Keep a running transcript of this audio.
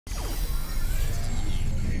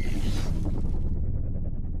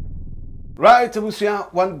Right,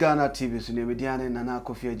 Musia, one Ghana TV, so never Diana and Nana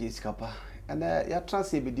Kofi Jeskapa. And ya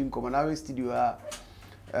translate between Commonwealth Studio.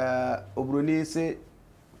 Obroni say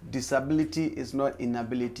disability is not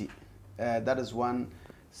inability. That is one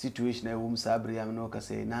situation I won't sabri amnoka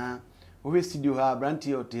say na we studio ha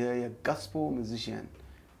branti out here gospel musician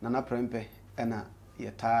Nana Prempeh ena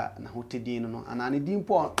yeta na hotedi no ana ne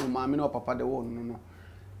dimpo maame no papa de wo no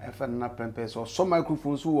e fa Nana Prempeh so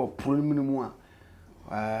microphones wo problem mu a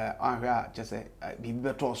ahwa chese bibi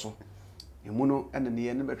beto so emu no ena ne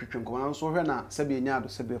ye ne betwetwe nko so hwe na sebe nya do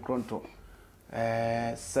sebe kronto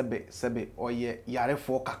sebe oye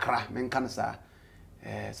yarefo kakra menka na sa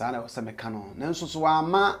sa na sebe kano nanso so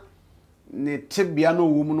ama ne tebia no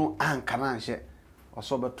wo mu no anka na hye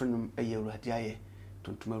oso betonum eye urade aye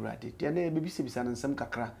tontum urade de na bebi se bisa na nsem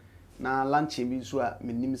kakra na lunch bi so a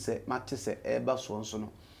menim se mate se eba so nso no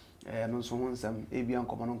no nso ho nsem ebia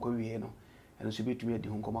nkomo no nkwa no and so betumi adi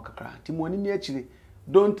ho nkomo kakra timoni ni akire.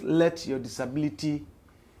 Don't let your disability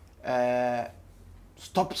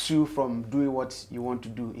stops you from doing what you want to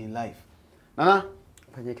do in life. Nana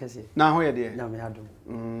na ho ye de na me adom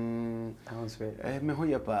me ho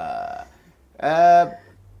ye pa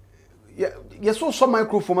ye so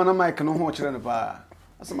microphone na mic no ho kire ne pa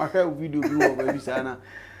asema hwa video bi wo ba bi sana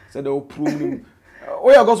said o problem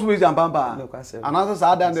o ya gospel is ampamba anasa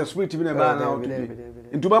sa dan the spirit bi na ba na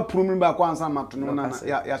ntuma problem ba kwa ansa matono na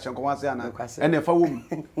ya hyenko wase ana ene fa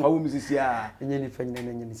wom sisi a enye ni fa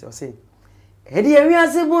nyina enye ni se o se edi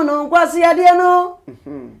ewiase bu no kwase ade no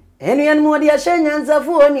enu yan mo de ahenya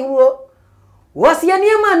nsafu oni wo wose ye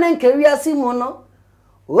niema na nka wiase mu no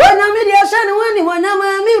wonya me de ahye ne woni wonya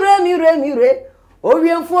ma mire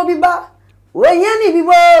owiemfo bi ba wonya ni bi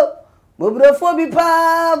bo mobrofo bi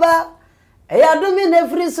pa ba eya dumi ne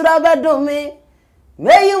firi sura ba dumi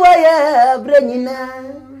meyi wa ye brenyina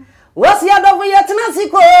wose ya dofu ye tena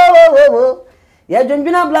siko wo ye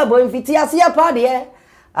dwendwina blabo mfiti ase ya pa de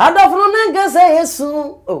adofunu nanga say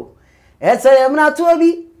Yesu oh etse mna to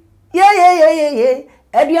bi ye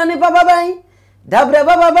eduane papa ban dabre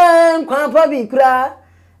baba ban kwan pa bi kura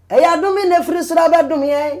eya dumi ne firi sura ba dumi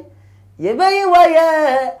ye beyi wa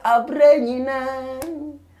ye abrenyina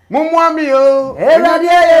mumwami yo erade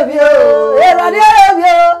yebio erade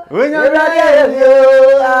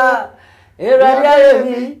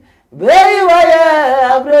yebi beyi wa ye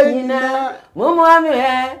abrenyina mumwami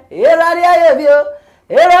erade yebio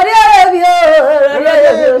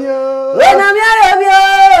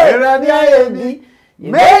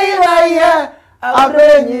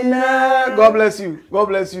God bless you. God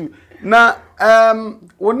bless you. Now,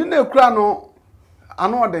 when you kura no,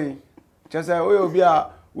 ano den. Just say, oh, obia,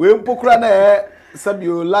 we mpokura na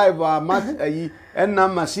sabio live match ayi, na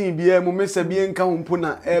machine bi mu mesa bi nka humpo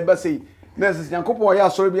na eba sei. Na sisi nyankopɔ ya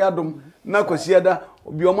asɔre bi adom na kwasiada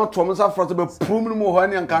obi o mato mo sa frɔto be prum no mo ho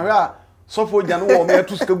ne nka hwe a sofo gya no wo me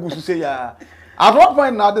to sika gusu say ya. At what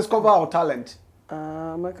point now discover our talent?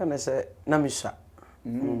 Ma kana say na misha.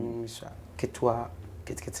 Misha ketwa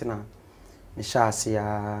ketketena. Misha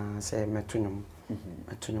asia say metunum.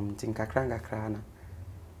 Metunum tinkakra ngakra na.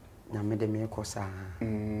 Na me de me kosa.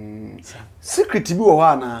 Secret bi wo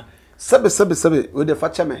ho na sebe we de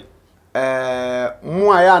fache me.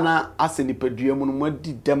 Mo aya na asenipadua mu no mo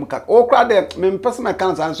di dem ka. O kra de me mpese me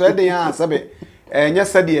kan san so e de ya sebe nya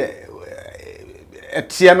sade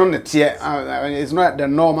etie no ne tie it's not the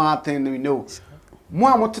normal thing we know. Mo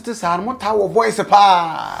amotete sa mo ta wo voice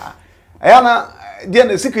pa. Aya na de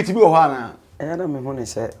na secret bi wo ho na. Aya na me ho ne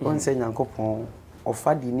se won se Nyankopon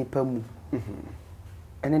ofa di nipa mu.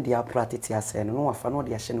 Ene dia pratiti ase no wafa no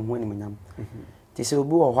de ahye ne ho animnyam. Ti se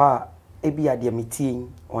obi wo ho a ebi ade metin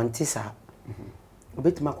onti sa.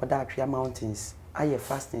 Obetima kwada atwea mountains aye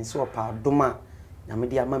fasting so pa doma nyame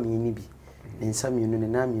de ama me ni bi. Nsa mienu ne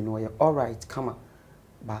na mienu ye all right come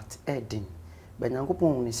but edin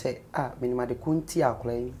Nyankopon ni say minima de kunti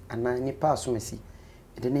akrai ana nipa asomasi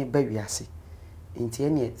de ne ba wiase nti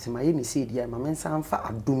ene timaye ni say dia ma mensa amfa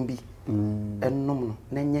adom bi ennom no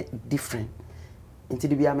na nye different nti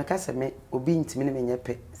de bia meka se me obi ntimi ne menye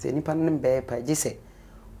pe se nipa ne be pa je se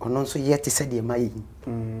ono nso ye te se de mayi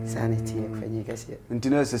sanity fanyi kase nti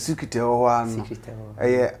na se secret ho ano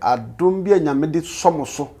adom bi anyame de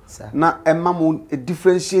somoso na emamo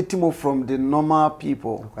differentiate mo from the normal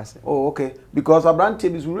people. Oh okay, because abrantie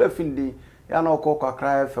bi zuru afindi ya na okọ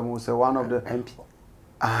cry FM say one of the MP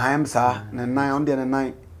am sir na 9 on the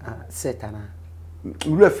 9 setana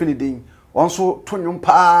zuru afindi din onso tonwom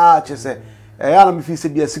pa che se ya na me fi se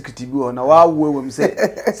bia secret bi ho na wa wo wem say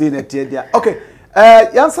na tie dia. Okay,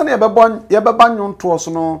 yansa na ye beba nwonto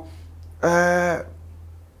so no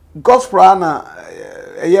gospel na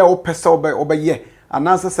ye o pese obeye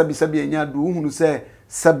anasa sabi enya do hunu se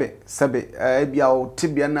sebe bia o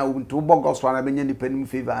tibia na nto bogos wana benya nipa nim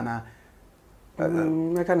favor na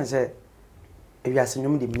meka na se ewiase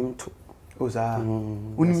nyom de nim to o sa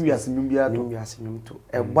unim wiase nyom bia to wiase nyom to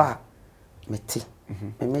egba meti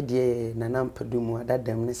me de nana mpadumu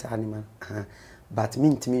adadam ne sa anima but me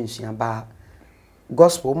ntimi nsua ba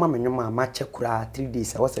gospel ma menwom a ma che kura 3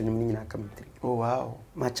 days a wasa nyom ni nyina kam 3 oh wow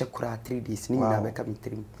ma che kura 3 days ni nyina be kam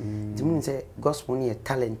 3 ntimi se gospel ni e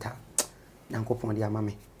talent a Yankopon de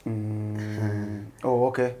amame oh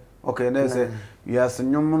okay na say wiase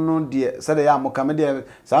nyom no de say ya mokam de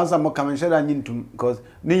sansa mokam nheda nyintum because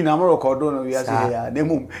ni nyina mo record no wiase ya na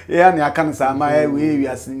mum ya ne aka nsa ma we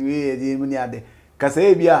wiase we de mu ni ade kasa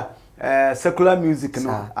e bia secular music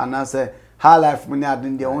no ana say high life mu ni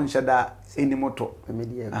ade de won nheda eni moto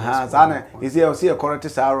aha sana is here see a correct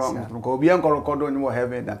sorrow ko bia nko record no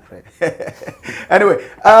heaven that anyway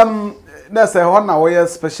na say hona we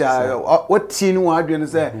special what teen wo adwene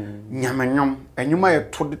say nyamenyom enwuma ye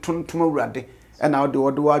to tontom awurade na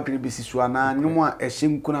wo de adwene bisisu ana nwuma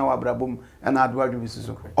ehyenkuna wa brabom na adwene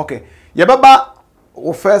bisisu okay ye baba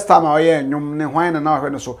o first time I hear nyom ne hwan na hwe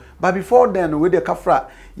no so but before then we de kafra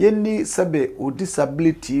ye ni sebe o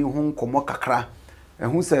disability ho nkomo kakra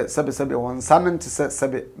ehun se sebe won sanent se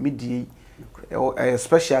sebe medie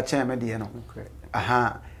special chair medie no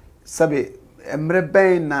aha sebe emre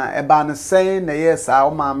ben na eba ne sen na yes a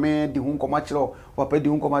o maame di hu nkomo kire papa di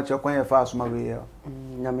hu nkomo kire kwan ye fa asoma we ye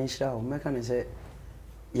nyame hira o meka ne se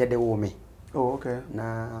ye de wo me oh okay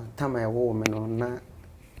na tama ye wo me no na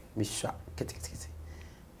misha ketekete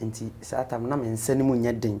nti satam na me nsane mu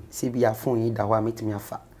nya den se bia phone yi da ho a metimi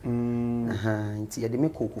afa aha nti ye de me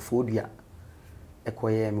kokofo dua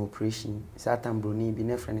ekoye me operation satam broni bi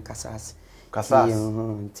ne friend kasas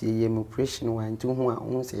nti ye me operation wa nti hu a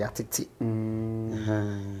hu se yatete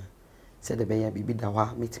aha se de be ya bibi da ho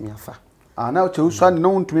a metimi afa na uche uswa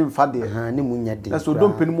no ntumi mfa de ne mu nya den na so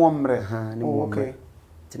dompe ni mo mre ne mu okay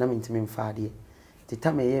ti na me ntumi mfa de ti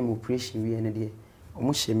tama ye me operation wi ene de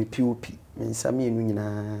omo hye me POP me nsa me enu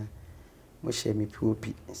nyina mo hye me POP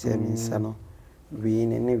se me nsa no wi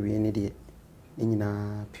ne de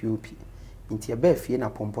nyina POP nti e ba fie na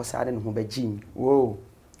pompo sa de ne ho ba jim wow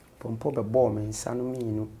pompo be ball me nsa no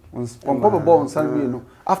mienu pompo be ball nsa no mienu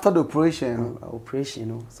after the operation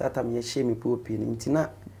no sata me hye me POP nti na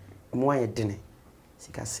mo aye dene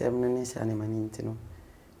sika sem ne se ane mani nti no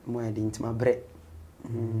mo aye de nti ma bre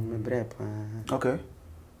me bre pa okay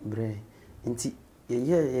bre nti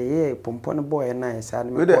ye pompo no boy na ye sa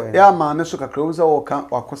de me boy ya ma ne so kakra wo se wo ka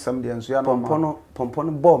wakosam de nso ya no pompo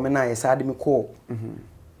no boy me na ye sa de me ko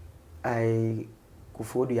ai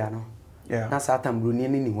kufodua no na sata mbroni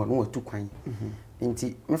ni ho no watu kwan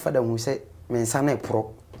nti me fada hu se me nsa na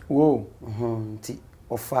epro wow nti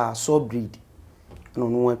ofa so breed no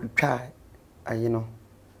no atwitwa aye no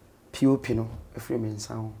POP no efre me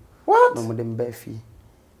nsa ho what no mo dem ba fi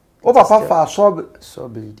o papa fa so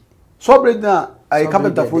breed na ai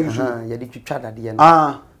carpenter for you ya de twitwa dade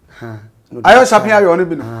no ayo shapin ayo no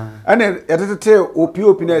bi no ene yetete o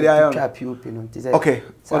POP na dia ayo POP no nti say okay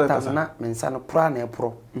sata na me nsa no pra na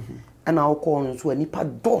epro ana okọ nso anipa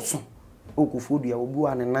doso okufodua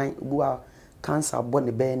obuwa ne nan obuwa cancer bo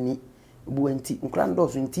ne ba ni obuwa nti nkra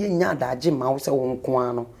doso nti enya adaje ma wo se wo nko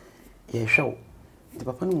ano ye hwew nti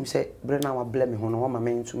papa no mu se bre na wa blame ho no wa ma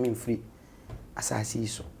me nso me mfiri asasi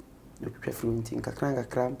so otwa firi nti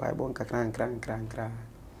nkakra mpa bo nkakra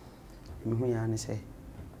me hu ya ne se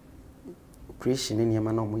operation ni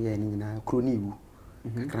ma na mo ye ni nyina kro ni wu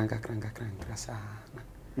nkakra sa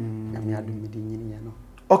na me adu me di nyini ya no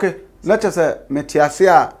okay let's just say metiase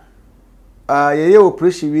a ye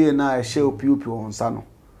operation wi na e she POP won sa no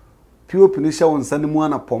POP ni she won sa ni mu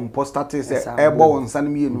ana pompo start say e bo won sa ni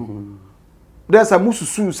mienu there's a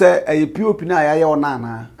mususu say e POP na ya ye ona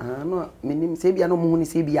na no minim se bia no mu ni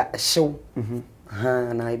se bia hyew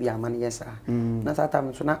na bia man yesa na sata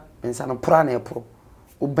m so na nsa no pra na e pro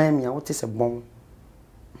oban mi a wote se bon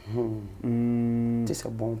te se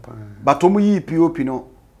bon pa batomu yi POP no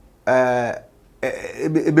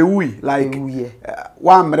ebe wuyi like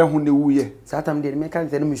wa mre hu ne wuye satam de me kan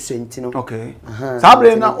ze no misenti no okay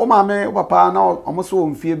sabre na o ma me papa na o mo so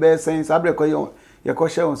mfie be sen sabre ko ye ko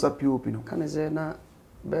she on sa POP no kan ze na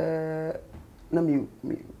be na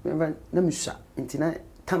mi sha ntina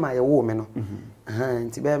tama ye wo me no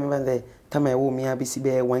nti be me ban ze tama ye wo me abisi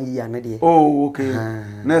be 1 year na de oh okay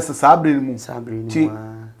na sabre mu sabre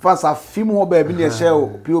fa sa film ho ba bi ne she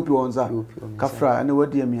POP on za kafra na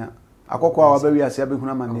wadi amia akokwa wa ba wi ase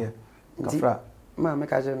abehuna mane kafra ma me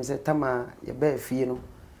ka je me se tama ye ba fie no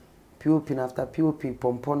POP na after POP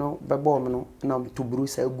pompo no be bom no na tuburu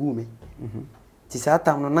sa gu me ti sa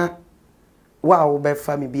tam no na wa wo be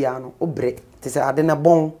fa me bia no obre ti sa ade na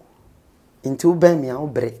bon nti wo ban mi a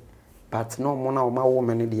obre but no mo na wo ma wo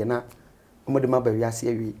me no de na mo de ma ba wiase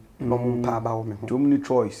awi no mo pa ba wo me ho too many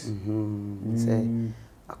choice say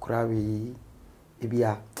akura wi e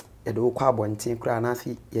bia ye do kwa abonten kura na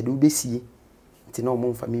afi ye do besie nti no mo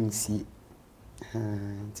mfa me misie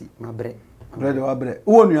nti mabre bread wa bre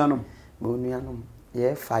wo nuanom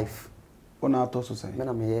ye 5 ona to so say me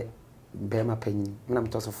na me ye be ma panyi me na me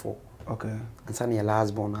to so 4 okay ansa ne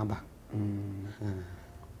last born aba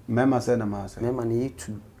mema say na ma say mema ne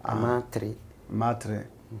 2 ama 3 ma 3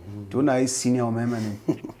 to na senior mema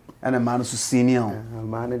ne ana ma no so senior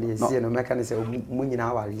ma na de sie no meka ne say mo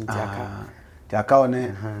nyina wale nti aka ti aka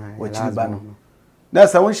one wachi ba no na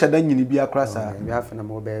sa won hyeda nyini bi akra sa bi afa na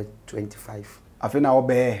mo be 25 afina wo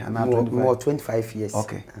be ana 25 more 25 years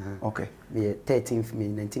okay okay me 13th May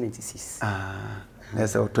 1996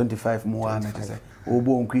 that's 25 more ana te say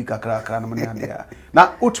obo nkui kakra na me na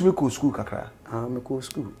na otumi ko school kakra me ko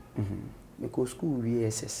school me ko school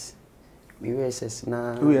VSS me VSS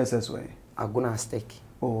na VSS way agona stake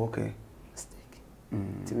oh okay stake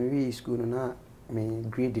ti me school no na me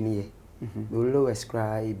grade ni ye me lowest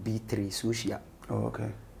cry B3 social oh okay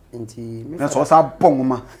nti me na so sa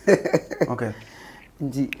pongoma okay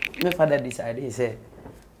nti me father decided say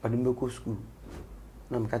odum be ko school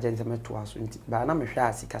na me ka jente me to aso nti ba na me hwa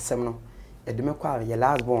asika sem no e de me kwa ye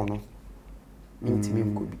last born no nti me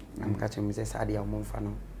mko bi na me ka cheme say sa de ya mo mfa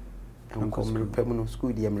no enko me repem no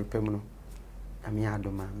school de me repem no na me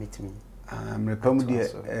adoma metimi me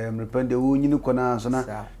repem de wo nyini kona so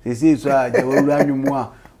na sesi so a je wo anwumu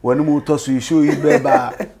a wonu mu to so show yi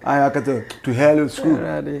beba aya kata to hello school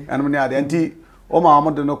and me ade nti o ma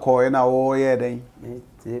mo de no ko na wo ye den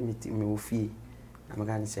me ofie na me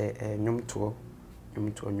kan say nyum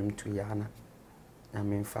to ya na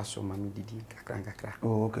me fa so ma me didi kakra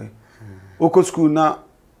oh okay oko school na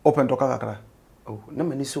open to kakra oh na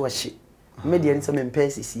mani so ahye me de nse me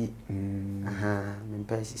mpasisi me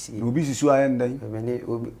mpasisi obi sisu ayen dan me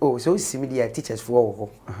oh so si me de teachers for wo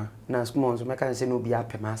na school mo so me kan say no bi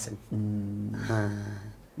apem asem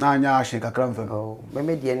na anya ahye kakra mfam oh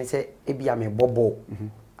me de nse e bia me bobo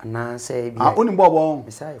ana say bia oni bobo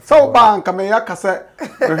so ba nka me yakase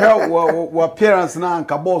we appearance na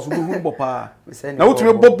nka boss bu hu bopa na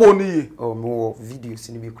wotumi bobo ni ye oh me videos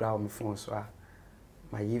ni bi kra o me phone so a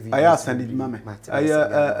my video aya send it mama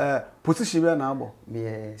aya position be na abo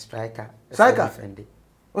me striker defender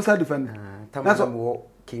o sa defend na so mo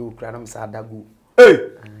ke u kra na msa adagu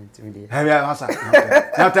intimidated have asa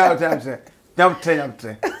now tell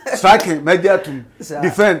striking mediatum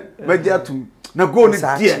defend mediatum na go ni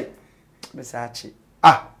die mesachi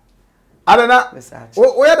adana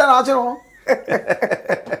o ya da na achi no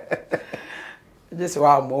just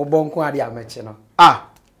wa mo bonko ade amechi no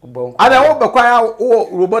bonko ada wo bekwan ya wo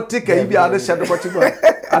robotic e bi ade shadow boti go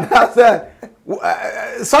and I said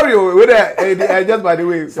sorry we there just by the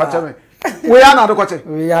way pacha me we ya na do koche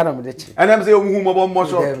we ya na mo dechi and am say omu mo mo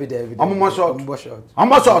shot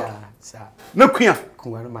am shot na kuya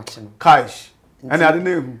kunwa no machi no kaish and ade na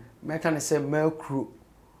ehu meka ne say melcru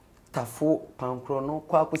tafo pankro no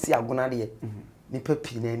kwa akosi agona de ni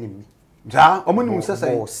papi na anim ja omo ni musese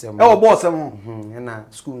wo boss mo na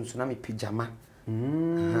school nso na me pijama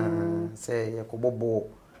say yakobobo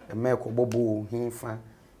mekobobo hinfa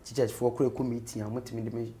teachers for kura committee amotimi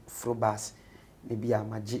de me fro bus ne bia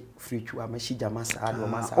maji free chua mashi jama sa do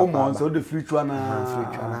masa o mo so de free chua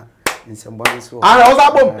na nsembon so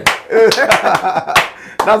osabom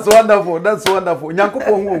that's wonderful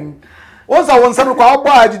nyankopo hu onsa wonsa no kwa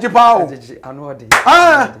obo agigi pa o anode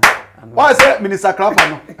why say minister Krapa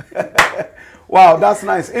no wow that's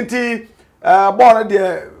nice enti ball de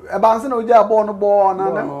e ba nse na oja ball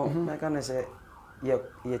no na kan say ye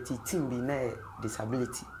team bi na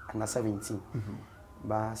disability under 17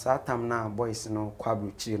 ba sa tam na boys no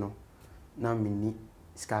kwabro chi no na mini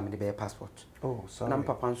scam de be passport oh sorry na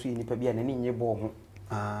papa nso yi nipa bia na ni nye ball ho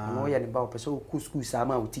no ye ne ba o pese o ku school sa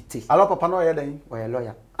ma o tite alo papa no ye dan o ye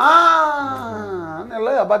lawyer na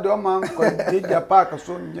lawyer ba de o man ko jeja park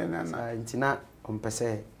so nye na ntina o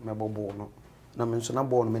pese me bobo no na me nso na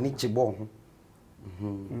ball no me ni je ball ho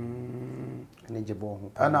ene je ball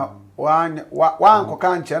ho ana wa anko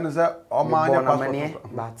kan che no se o ma anya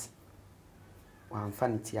passport but wa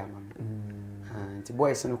fanity amam nti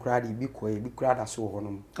boys no kura di bi kura da so ho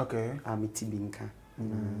no okay amiti bi nka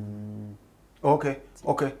okay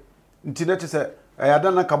nti na se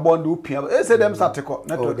ayada na ka bond upia e se dem satiko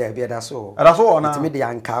na to there be da so na nti me de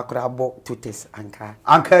anka kura bo tutis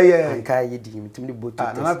anka ye di mti me de bo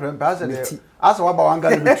tutis na Prempeh asa wa ba wanga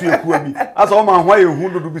na bitu eku abi asa o ma ho ye hu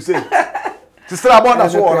dodo bi se to still about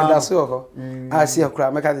that so I see a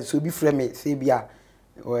crowd make so be frame say bia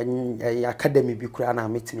when academy be kura na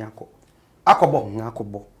meeting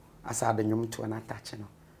akobo asa the nyum to na touch no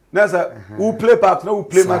na say who play part no who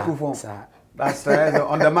play microphone that's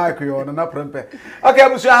on the mic you na Prempeh okay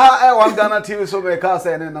busu ha one Ghana TV so be ka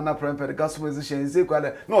say na Prempeh the gospel position is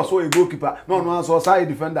equal no so a goalkeeper no so side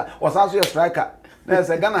defender or so a striker na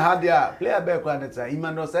say Ghana had their player back when it's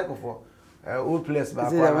Emmanuel Seko for all players back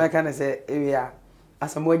see I can say area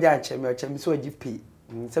asamoja acheme so GP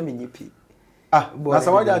so me GP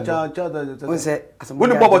asamoja cha we say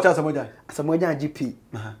asamoja bobo cha asamoja GP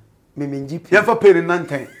me GP you for pay in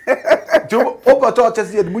 910 jo opa to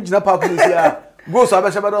chesi e mugina papa ni sia go so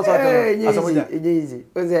abesha bedo so asamoja easy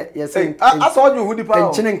we say yes asamoja hu di pa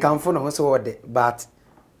enchine nkamfo no so wode but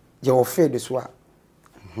je wo fe de so a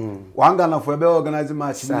wanga na for be organize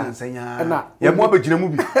match ni nsanya ye mo abegina mu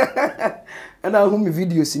bi and I home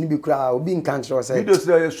videos ni bi kra obi nkan kra say videos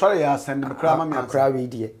dey sorry ya send me kra ma me kra we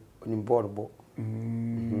die oni board bo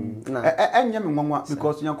enye me nwanwa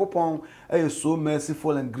because Yakopon so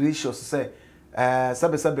merciful and gracious say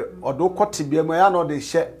sabe odo kwoti bia mo ya no de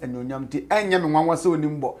hye anyonyam ti enye me nwanwa se oni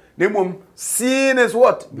mbo na mom seeing is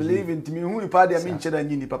what believe in me hu ipa dia me nche da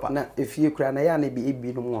nyini papa na efie kra na ya na bi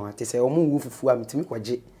ebi no mo ate say omo wu fufu am timi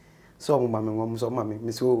kwaje so omo ma me nwom so ma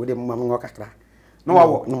me so wo de ma me kakra no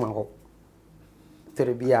wawo no mawo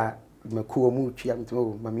terebia makuo mu twi am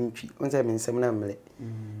timi ma me ntwi onse me nsem na mle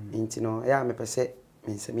nti no ya me pese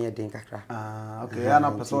me nsem ye den kakra okay ya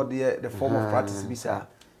na pese the form of practice bi sa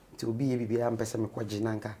nti obi bibia am pese me kwaje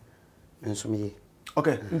nanka nso me ye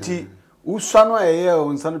okay nti uswa no eye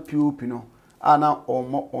onsa no pop no ana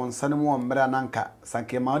omo onsa no mo mra nanka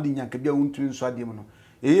sanke ma odi nyanka bia untumi nso ade mu no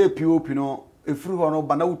eye pop no efiri ho no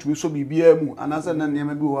bana utumi so bibia mu anase na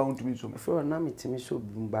nneema bi ho untumi so efiri na metimi so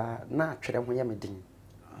bumba na atwere ho ya medin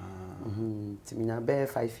timi na be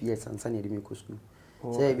 5 years ansa na edimi ko school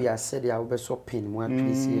say bi said ya wo so pen mo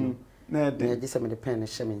atwisi no na je se me de pen na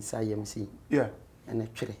hye me nsa yam si yeah na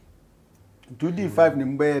twere 2D5 ni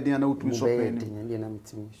mba ya na utumi so pen ni na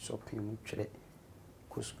metimi so pen mo twere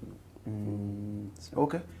ko school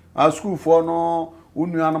okay a school for no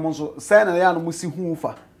unu anam so say na ya no musi hu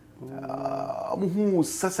fa mo hu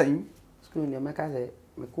sasan school ni meka say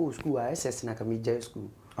me ko school a SS na ka me jai school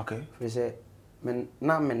okay for say men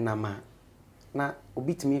na na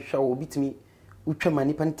obitimi hwa obitimi utwa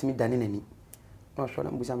manipa ntimi dane nani no hwa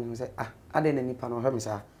na mbusa me say ade na nipa no hwa me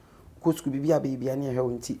sa ko school bibia bibia ne hwa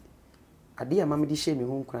onti ade ya mamedi hye me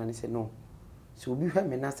hu nkran ne say no so obi hwa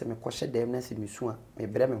me na se me ko hye dem na se me su a me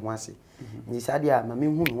bre me ho ase ni sa ade a mame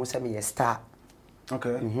hu me ho se me ye star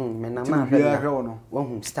okay me na ma hwa no wo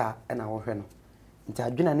hu star na wo hwa no nti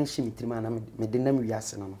adwena ne hye me tirima na me de na me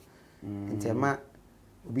wiase no nti ma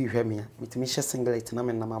obi hwa me a metimi hye singlet na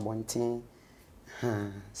me na ma bonten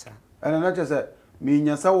sa ana na che say me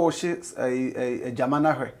nyasa wo hye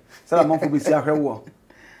jamana hwe sala manfo be si ahwe wo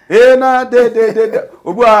na de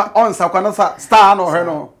obu a onsa kwana sa star no hwe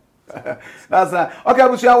no that's okay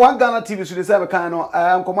abusu ya one Ghana TV so dey say kan no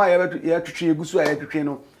nkoma ya twetwe egusu a ya twetwe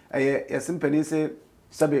no ye simpani say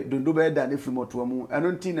sabe dondo be da ne frimoto mu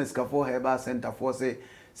eno ntina skafo heba center for say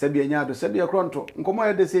sabe anya do sabe kronto nkoma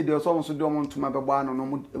ya de say de so so de omo ntuma be gba no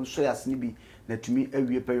no so ya sne bi na tumi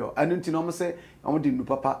awie peyo eno ntina omo say omo de nu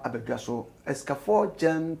papa abadwa so skafo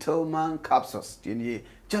gentleman capsules tie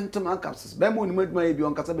gentleman capsules be mo ni maduma ye bi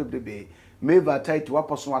on kasa bebrebe meva tight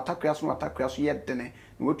waposo atakwa so ye dene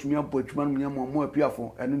na watumi abo adwuma no nyamo mo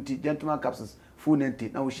apiafo eno nti gentleman capsules full nenti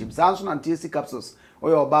na wo shim zanso na TC capsules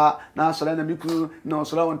oyo oba na sola na miku na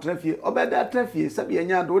sola won trafie obeda trafie sabi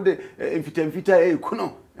anya do de mfita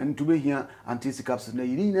kuno ntube hia TC capsules na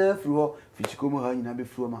yiri na afiri ho fichikomo ha nyina be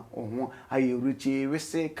firi ma oho aye ruchi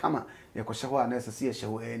wese kama yakohye ho na sese ye hye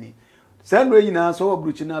ho ani send we nyina so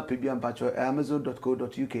obruchi na pebia mpacho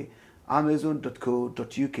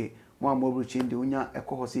amazon.co.uk mo amobruchi ndi unya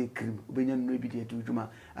ekoho se krim obenya no bi de adwuma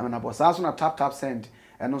amana bosa so na tap send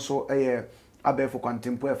eno so abefo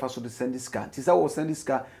kwantempo e fa so de send ska tisa wo send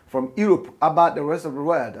ska from Europe about the rest of the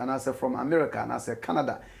world and I say from America and I say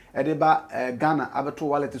Canada edeba Ghana abeto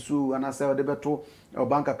wallet so and I say odebeto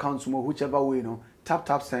bank accounts mo whichever way no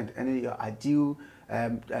tap send any your ideal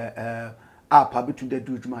app abeto de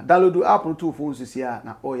dujuma download app no to phones this year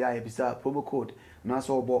na ya ebisa promo code na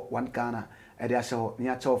so obo 1 Ghana e de asho ni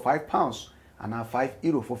acho £5 and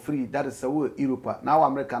 €5 for free that is Europe now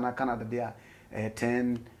America and Canada there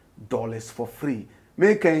 $10 for free.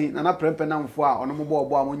 Making na Prempeh na mfo a ono mo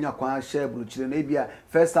bo amonya kwa share bluchire na bia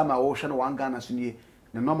first time I wo hwe no 1 Ghana so nie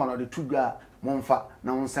na normal no de tudwa monfa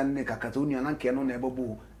na wonsan ne kakata onua na nke no na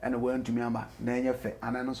ebobu ene wa ntumi amba na enye fe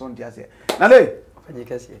ana no so ntia se na le fanye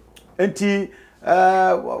kase enti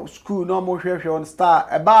school no mo hwehwe on star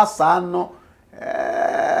e ba sa no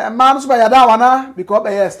man so ba ya da wana because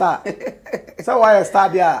be star so why star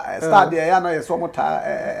there ya no ye so mo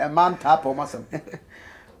ta man tap o masem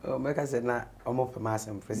oh make say na o mo pe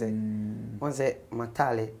masem for say won say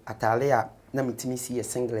matale atale a na mitimi see a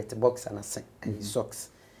singlet box and a socks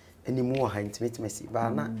any more ha intimate messy ba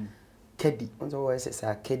na kedi won say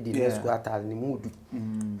say kedi no school atale ni mudu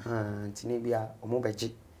ntine bia o mo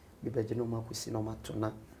beji bibeje no makosi no mato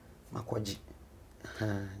na makoji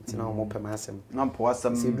ntina o mo pe masem na mpo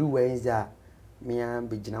asem se du wenza mia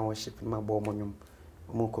begina worship ma bo mo nyum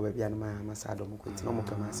o mo ko bia na ma sado mo ko ntina o mo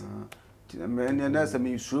pe masem me na se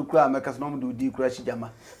me suru kura meka no mo do di kura shi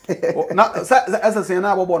jama na asa se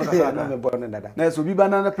na bobo no kasa na me bo no dada na so bi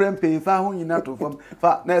bana na Prempeh fa ho nyina to fam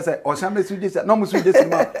fa na se o sha me suje se no mo suje se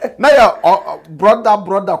ma na ya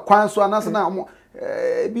brother kwan so anase na mo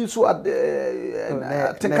bi so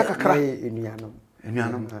tenka kakra enuanom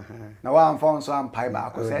na wa amfon so ampai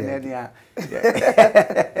ba ko se na dia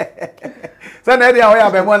se na dia o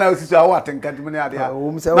ya be mo na osisi a wa tenka dim na dia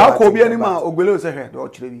na ko bi ani ma ogbele o se hwe do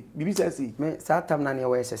kire bi bibi se si me sa tam na ne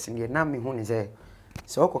wa sese ne na me hu ne se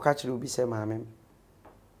o ko ka kire obi se maame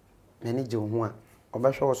me ne je hu a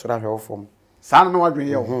obehwe wo sora hwe wo fom sa na wa dwen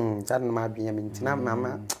ye wo sa na ma dwen me ntina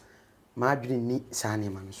mama ma dwen ni sa ne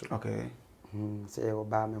ma no so okay say o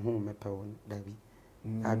ba me hu me pe won dabi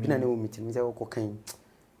adwena ne wo mitim say wo kokan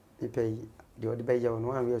me pe de o de be ye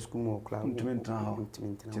no an we school mo kla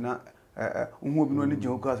tina unhu obi no ne je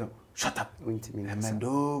ho ka so shut up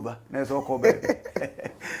Mendova na so ko be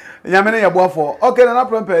nyame ne ye boafo okay na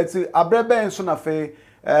Prempeh ti abrebe nso na fe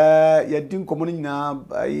ye din komo ni nyina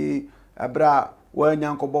ai abra wa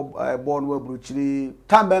nyanko bo no abruchiri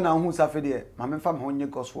tambe na hu safe de ma me fam ho nye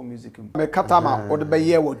gospel music me kata ma o de be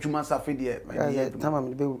ye wo djuma safe de tama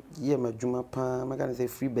me be ye ma djuma pa ma can say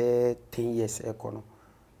free be 10 years e kono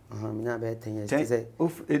me nya be 10 years say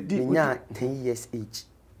me nya 10 years age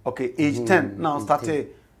okay age 10 now started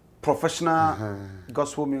professional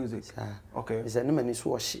gospel music okay is no mani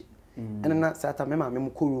so ohye ene na sata me ma me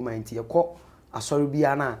ko room anti ye ko asori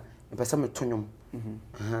bia na me pese me tonyom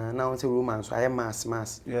na won say roman so aye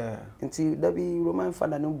mass yeah nti da bi roman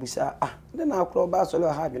father no busa de na akro ba so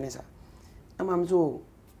le ha dwene sa ama me so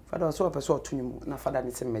father so pese otonyum na father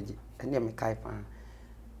ni se meje ene me kai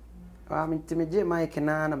pa me nti meje mic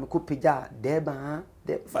na me ko pija de ba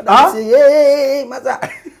de father say hey maza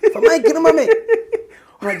for mic no mame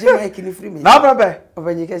na je mic ni free me na Prempeh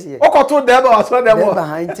obanyi kesi o ko to de ba so de mo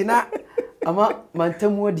ba nti na ama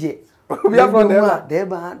mantamu odie obi afro de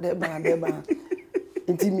ba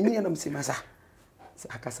nti mini na mse masa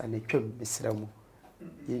akasa na twam mesra mu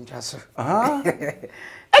yintwa so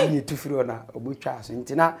ni tufiri ona obutwa so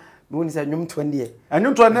nti na me ni sa nwum 20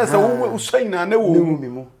 anyum 20 na sa wo usan na na wo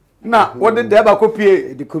mu na wo de ba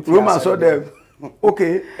kopie Roma so de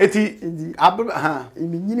okay eti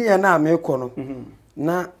nyini ya na me ko no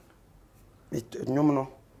na nwum no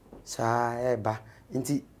sa eba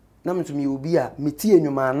nti na mtumi obi a metie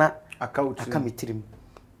nwuma na aka metirim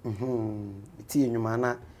metie nwuma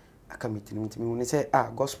na aka metirim ntimi hu ne se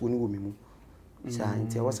gospel ni wo memu sa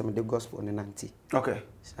nti e wasa me de gospel ne nanti okay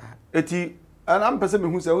sa eti am pese me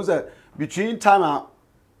hu se between time a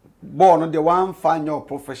born the one find your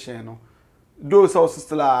profession no those also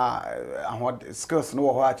still are skills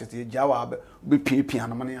no ho achete jawa be pia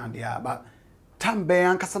no mane ande ba tambe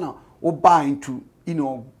ankasa na wo buy into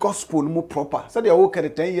gospel no proper so they work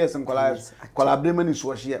at 10 years in collaborate ni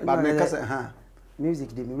so hye but me kasa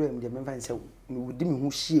music de me room de me fan say me wudi me hu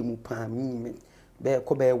hye mu pa me be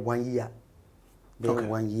ko be 1 year be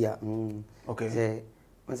 1 year okay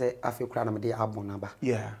say afi kra na me de abon ba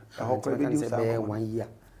yeah I hope be 1 year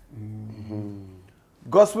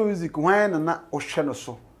gospel music when na ohwe no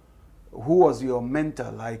so who was your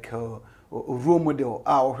mentor like role model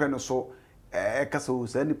ohwe no so kaso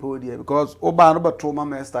say ni podi because oba no beto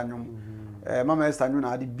mama Esther nyum mama Esther nyum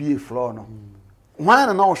na ade bie floor no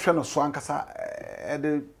when na ohwe no so ankasa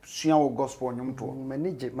de sua wo gospel nyum to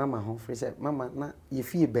manage mama ho free say mama na ye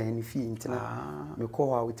fie ban ni fie ntina me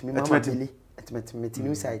call her with me mama beli etmetmetini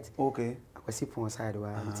new site okay akwasi pon side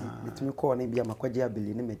wa nti metimi call na bia makwaje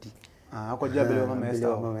abeli ne medi akwaje abeli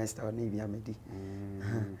mama Esther na bia medi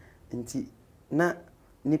nti na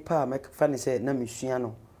nipa make fani say na mesua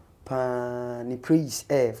no pa ni praise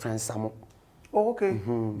Fransamo okay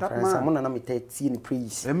that man Fransamo na me 30 ni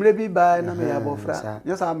praise emre bi ba na me abofra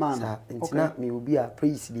yes a man ntina me obi a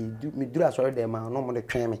praise di me dura sorry dem ma no mo de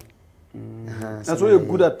twen me that's why you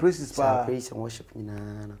good at praises pa praise and worship ni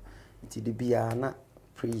na nti de bia na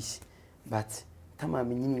praise but tama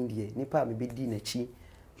me nyini die nipa me be di na chi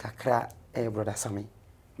kakra brother Sami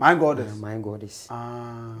My goddess. My goddess.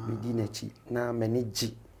 Me di na chi na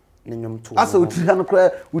manage na nyom to. Asa utiri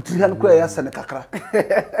han kra ya sene kakra.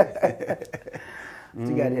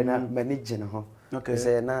 Tigade na manage na ho. Okay.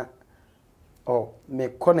 Say na me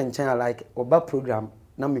call in China like oba program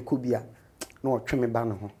na me kubia na otwe me ba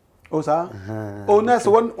no ho. Oh sir. Oh na so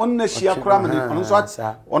won na shia kra me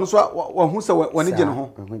ono so wa hu se wani je no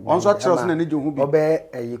ho. On so kire so na ne je hu bi. Obe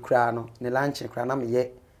yi kra no ne lunch kra na me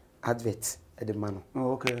ye advert e de ma no.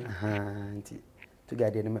 Oh okay. Nti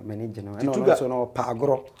tigade na manage no. No so no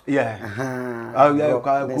pagro. Yeah. Yeah,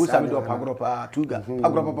 ko sami do pagro pa tuga.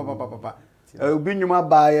 Pagro pa. Obi nyuma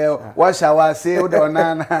baaye wa shawa se o do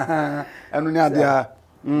na enu ni ade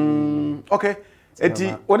okay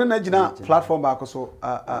eti wona na gina platform ba ko so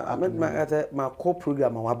ma co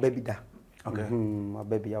program wa baby da okay ma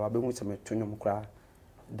baby ya wa be hu se meto nyum kra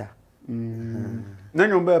da na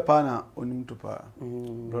nyum be pa na onim to pa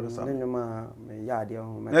brother Sam na nyum me ya ade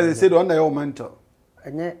ho na they say do na your mentor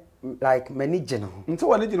enye like manage no nti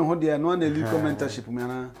wa manage no ho de no na lead mentorship me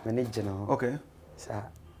na manage no okay sa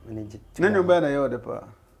manage na nyum be na your de pa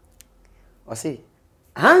o say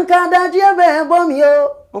Anka dajie be bom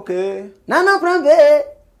yo. Okay. Nana Prempeh.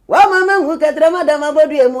 Wa mama hu ketre madama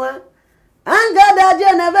bodu emua. Anka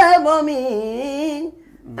dajie ne be bomi.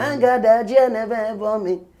 Anka dajie ne be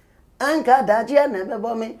bomi. Anka dajie ne be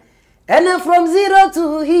bomi. And from zero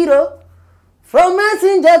to hero. From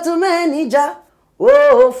messenger to manager.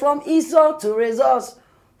 Oh, from Esau to resource.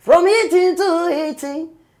 From eating to eating.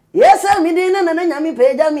 Yes, I mean, na nyami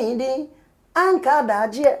peja mi di. Anka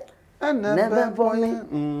dajie. Never boy.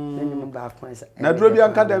 Na drobi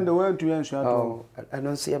anka dem de wan tu ensu ato. Oh, I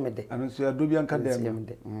don't see me de. I don't see drobi anka dem.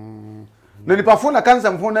 Na ni pafo na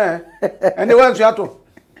kansa mfo na ene wan ensu ato.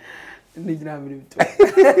 Ni jina mi to.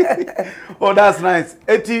 Oh, that's nice.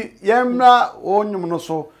 Eti yemra onyum no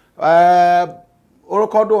so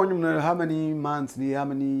record onyum no how many months ni how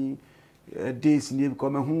many days ni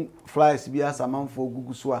because me hu flies bi asamanfo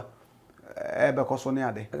gugu so a be koso ne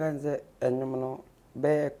ade. Kan se enyum no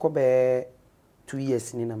be ko be 2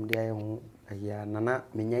 years ni nam de aye ho aya nana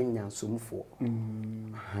menya nyansomfo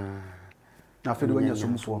na fe de wanya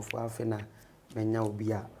somfo afe na menya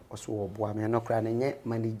obi a oso oboa me no kra na nye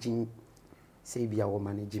managing say bia wo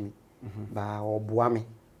manage me ba oboa me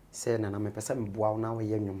say nana me pesa me boa na wo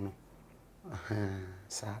ye nwom no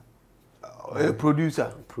sa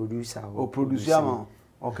producer o producer ma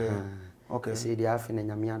okay say dia afe na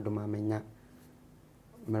nyame adoma menya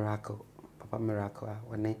miracle Miracle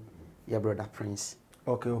when your brother Prince.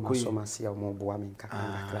 Okay. So much see more boaming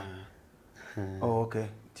kakra. Oh, okay.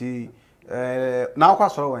 Ti now kwa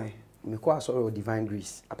so when me kwa so divine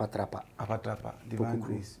grace apatrapa divine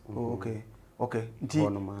grace. Oh, okay. Ti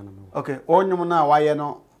okay. Onyum na waye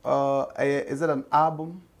no is it an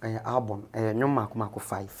album? Album. Nyum mako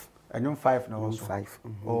 5. Nyum 5 na also 5.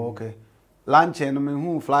 Oh, okay. Lunch no me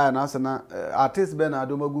hu flyer na na artist be na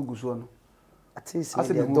adoma gugu so no. Artist I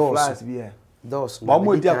said the flyers be here. Those but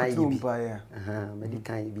mo dia kutum pa ya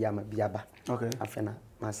medical bi ama biaba okay afena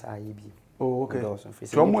masa yi bi oh okay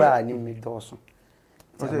so mo ani me doso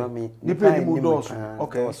ni pe ni mo doso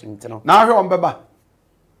okay na hwe ombeba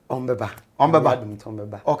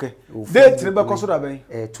okay date ni be koso da ben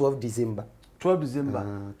 12 December 12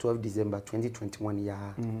 December 2021 ya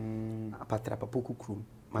apatra papoku krum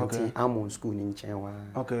manti amon school ni nchen wa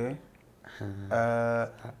okay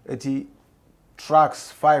eti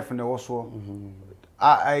tracks 5 na woso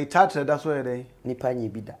I touched that's where they nipa nye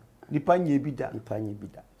bida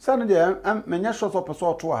sanu de menya shot up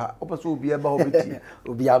so to ha opeso obi eba obeti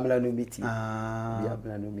obi amla no meti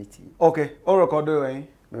okay all record we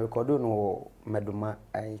me record no meduma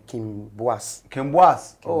Kim Boas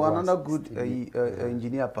oh another good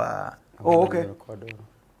engineer pa oh okay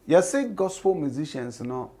yes say gospel musicians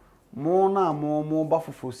no mo na mo ba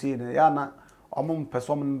fofo see na ya na omum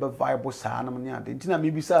person be vibe sa na me ade ntina me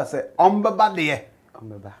bisa se ombeba de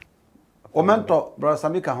o mentor bro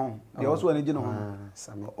Samika ho de also ani gi no ho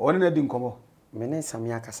Sami oni na di nkomo me ne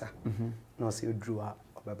Sami akasa na se odru a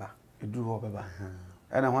obeba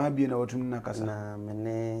ana ho abi na wotum na kasa na me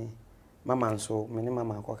ne mama nso me ne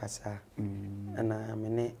mama akokasa ana me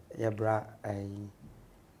ne yebra ai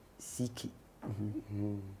Siki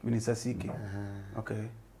Minister Siki okay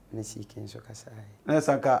ne Siki nso kasa na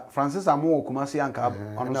saka Francis Amo Kumasi anka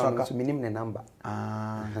ono saka so minim ne number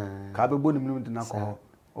ka be boni minim de na ko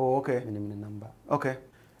oh okay minim ne number okay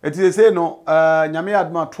it is say no nyame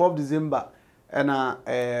adma 12 December na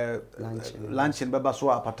lunch in baba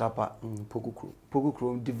so apatapa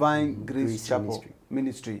pokukro divine grace chapel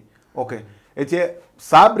ministry okay etie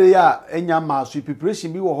sabre ya enya ma so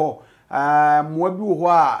preparation bi wo ho moa bi wo ho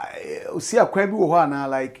a see a kwan bi wo ho na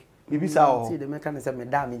like bibi sa ho see the mechanism me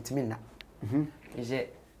da me ntimi na je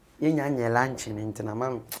yenya nye lunch ni ntina ma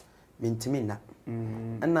me ntimi na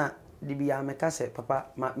na di bia me ka se papa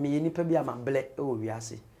me yeni pa bia ma ble e wo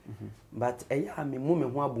wiase but eya me mu me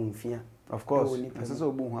ho abonfia of course nsese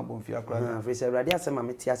obu ho abonfia akra for say radio asema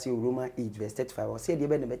me tiase Roma 8:35 o say de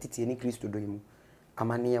be na betiti ni Kristo do yimu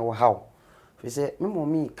amane wo hawo for say me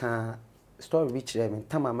mommy ka story reach them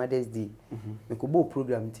time my mother's day me ko bo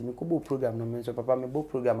program ti me ko bo program no me so papa me bo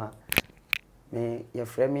program a me ye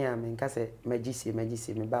frame me a me nka se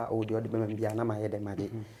magisi me ba o de be me bia na ma ye de ma de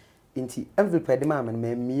nti envelope de ma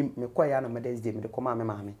me ko ya na mother's day me de ko ma me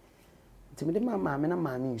nti me de ma me na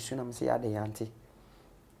ma me nsu na me se ya de yante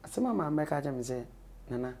asema ma me ka je me se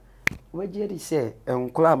nana wagie di se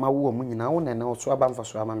enkola ma wo mu nyina wo na o so aba mfa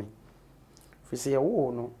so ama me fi se ye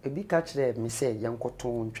wo no ebi ka kire me se ye nkoto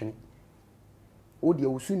ntwene o de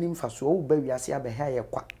usu ni mfa so o ba wiase abeha ye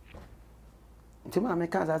kwa nti ma me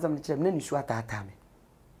ka za me kire me na nisu atata me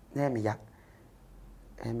na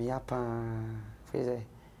me ya pa fi se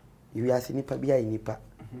wiase ni pa bia ni pa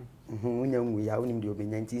unya ngu ya unim de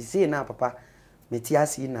obenya nti se na papa me ti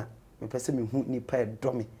ase na me pese me hu ni pa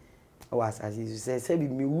do me o asase se bi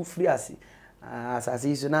me wu free ase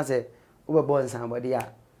asase so na se o be bon san body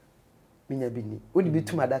a minya bi ni o di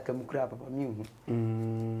bitum adaka mu kura papa me hu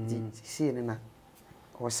ti se ne na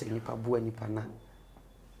o se ni pa bua ni pa na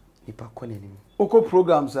ni pa kone ni oko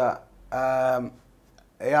programs a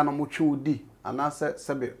ya no mo twu di anase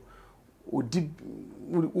sebe odi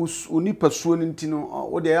oni pasuo ntino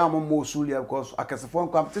o de ya mo sulia because akasefo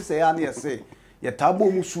nkwa tse ya na yese ye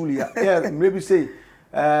tabo mu sulia ya mrebi say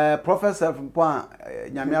professor mpo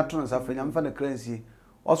nyame ato no safa nyame fa na currency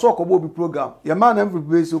oso okobo bi program ye ma na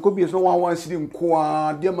mfebe so ko bi so 11 siri nko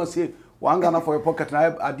a de ma say wanga na for your pocket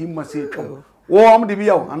na adi ma say twom wo am de bi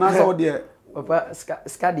yaw anasa wo de papa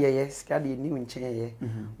ska de ni nchen ye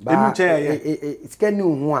ba nchen ye ska ni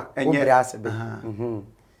hu a o bra asebe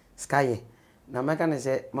ska ye na maka na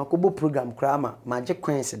se makobo program kra ma je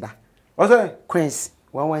coins da o say coins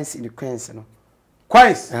 11 siri coins no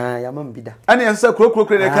coins ya mam bida ani yesa kro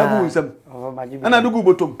na ka bu nsam ana dugu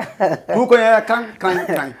botom du ko ya kan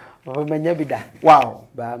o manya bida wow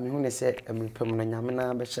ba mi hu ne se emrepam na nyame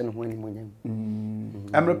na be hye ne ho ni monyam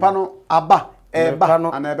emrepa no aba eba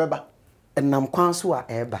ana ebeba enam kwan so a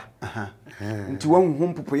eba nti wan hu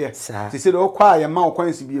mpopoye ti se do kwa ya ma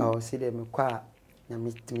coins bi o se de me kwa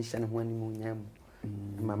nyame timi hye ne ho ni monyam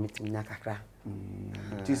ma metim nya kakra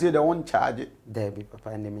ti se de won charge there be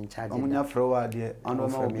papa and me charge omunya frowa de ono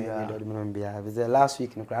ma obia do me bia the last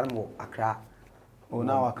week no kra mo akra o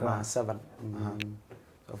na akra 7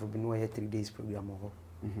 so for been 3 days program ho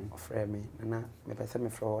ofre me na me pese me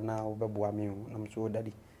fro na obeboa me na me so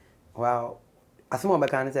daddy wow asemo be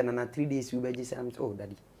kan say na 3 days we be ji say am so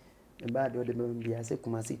daddy me ba de me bia say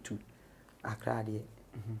kuma say 2 akra de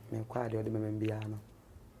me kwa de me bia no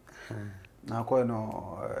na ko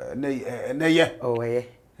no ne ye oh ye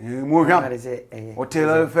mo hwam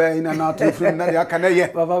hotel fe ina na to free na ya kana ye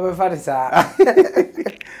baba be fa sa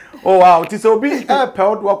oh wow ti so bi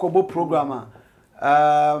peld wakobo program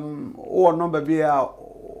o number bi a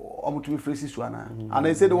omutumi free sisu ana and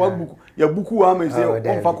I said what book ya buku am say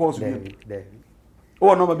on fa course bi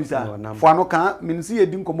o number bi sa fo ano kan min si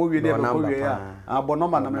yedi nkomo wie ne ko wie ya abo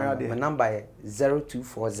number na me hade my number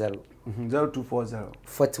 0240 0240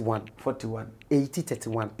 41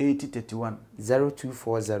 8031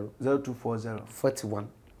 0240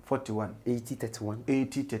 41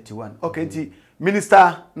 8031 okay nti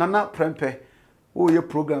minister nana Prempeh o ye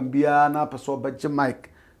program bia na peso baje mic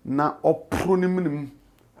na opro nim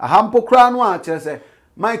ahampo kra no a kire se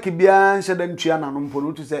mic bia nheda ntua na no mpo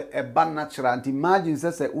no to se eba natural nti imagine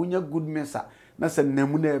se unya good mesa na se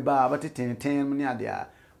namu na eba abateten ne ade a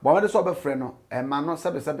bo wade so be frɛ no ma no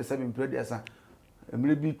sebe imprediasa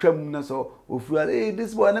emre bi twam na so ofura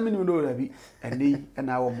this boy na me no rabi eni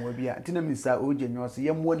na wo mo bia nti na misa oje nyo se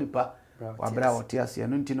ye mo nipa wa bra wote ase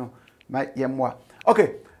no nti no ma ye mo okay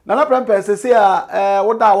nana Prempeh se a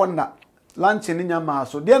woda wonna lunch ni nyama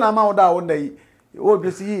so de na ma woda wonna yi o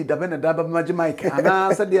bi si yi dabe na daba maji mic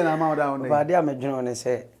ana se de na ma woda wonna ba de amedwene ne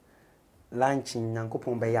se lunch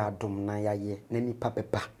nyankopon be ya adom na ya ye na nipa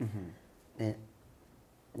beba ne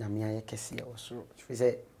nyame aye kese ya osoro fi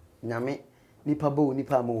se nyame nipa bo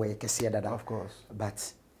nipa mo we kese dada of course but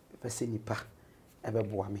pese nipa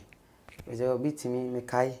ebeboa me we obitimi me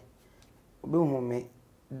kai obi hu me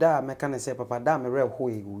da me kan say papa da me re ho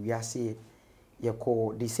e wiase ye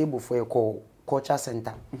ko disable for ye ko culture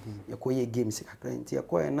center ye ko ye games kakra nti ye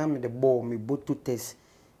ko na me de ball me botu test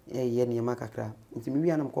ye nneɛma kakra nti me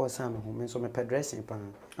wi anam kɔ sa me ho me nso me pɛ dressing pa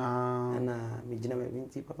na me gina me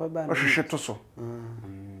nti papa ba o hwehwe to so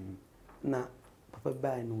na papa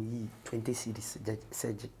ba no yi 20 cedis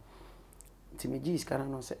seje nti me gi iskara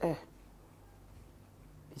no se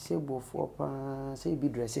ise bofo pa se bi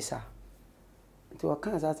dresses sa nti o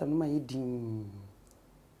kan sa no ma yi din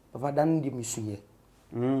papa dan di me suye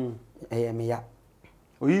me ya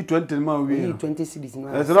o yi 20 ma wi yi 20 cedis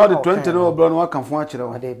no e se no de 20 no bro no aka fo a kire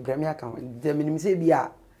wo de bremi aka de minim se bi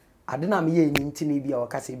a ade na me ye ni nti ne bi a o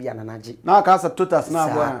ka se bi a nanaje na aka sa totas na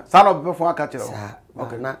abo sa no be fo aka kire wo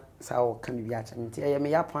okay na sa o kan bi a cha nti me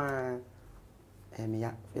ya pa me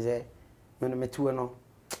ya fe me no metuo no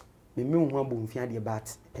me hu abo mfia de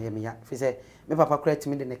bat me ya fe me papa correct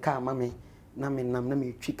me de ne car ma me na me nam na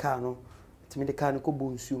me twi car no timi de car no ko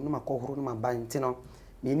bonsu no makohoro no maba nti no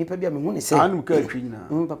me nipa bia me hu ne se anu ka twi na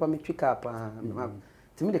papa me twi car pa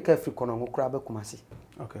timi de car free kono ngo kura ba kumase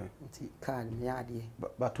okay nti car me ya de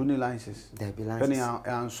but only licenses there be licenses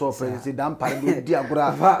and so president dan pare do di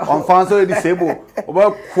agora on fan so disable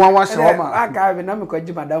oba kuan wa hye ma aka me na me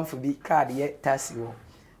kwaji madam fo bi car de taxi wo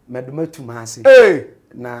meduma tumase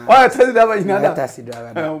na why taxi driver ina da taxi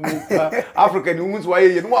driver Africa ni unzu wa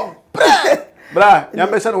ye no bra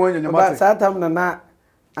nyambe sha no wanyo nyamate sa tam na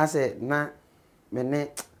ase na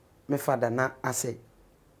me fada na ase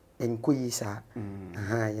enkoyi sa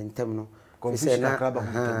yentem no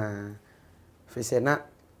fese na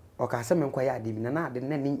o ka se me nkoya ade bi na ade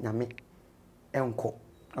na ni nyame enko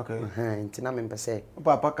okay ntina me mpese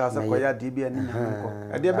papa ka se koya ade bi ani nyame enko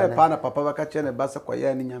ade be pa na papa ba ka che ne ba se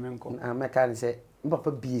koya ani nyame enko me ka ni se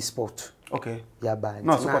papa bi sport okay ya ba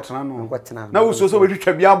no so kwatena no na wo so we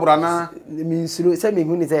twitwa bi abura na mi nsuro se me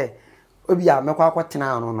hu ni se obi a me kwa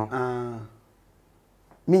kwatena no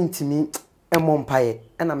mintimi emo mpaye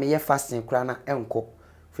na me ye fasting kura na enko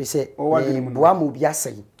fi se boa mo bi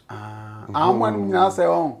asai amwan nya ase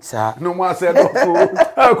on no mo ase do to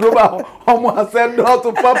akroba o mo ase do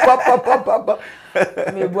to papa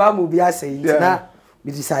me boa mo bi asai na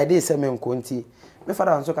me decide se me enko nti me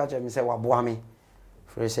fada nso ka che me se wa boa me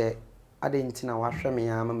fi se ade nti na wa hwe me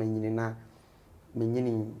ya mama nyini na me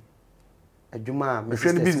nyini adwuma me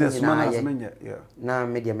hwe business man as me na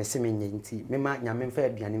me dia me se me nyi nti me ma nya me mfa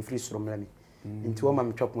aduane mfiri soro mla me nti wo ma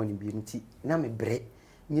me twop mo ni bi nti na me bre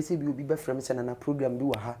nye se bi obi ba frem se na program bi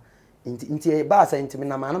wa ha nti ba sa nti me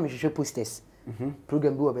na ma na me hwehwe posters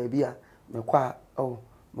program bi wa ba bi a me kwa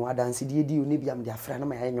mo adanse die oni bi am dia fra na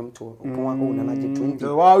ma ya nyom to ko na na je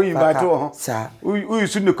 20 wa we invite wo sa we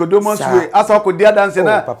su ne kodomo suwe asa ko dia dance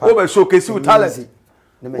na o ba showcase with talent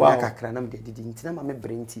na me na kakra na me didi nti na ma me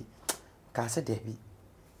bre nti ka se de bi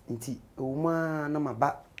nti o ma na ma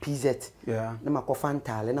ba PZ na ma ko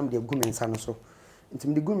fantale na me de gumensa no so nti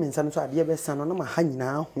me de gumensa no so ade be sa no na ma ha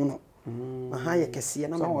nyina ho no ma ha ye kese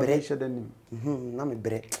na ma bre na me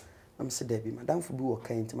bre na me se de bi madam fu bi wo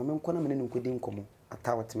kan nti ma me nko na me ne nko di nkomo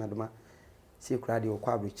atawat me doma se kura de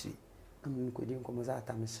okwa abrochi na me nko di nkomo za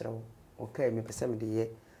ata me srew okay me pese me de ye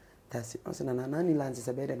tasi onse na na ni lanse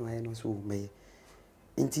se be de no aye no so me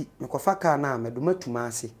nti me ko fa ka na me doma tuma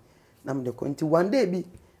ase na me de ko nti one day bi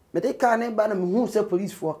me de ka na ba na me hu se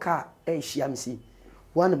police for car hia me si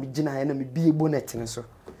wana me gina ya na me bie bonnet ne so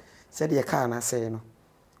se de ka na se no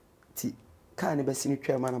ti ka ne ba sini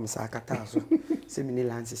twema na me sa akata so se me ni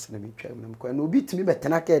lances na me twema na me ko na obi timi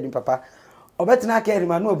betena ka edi papa obetena ka edi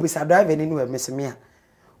ma na obusa driver ni we meseme a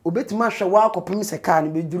obetuma hwe wa akopem se ka ne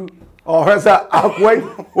be duru hwesa akwai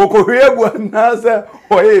okohwe agu na se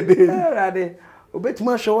oye de rade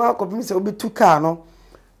obetuma hwe wa akopem se obetu ka no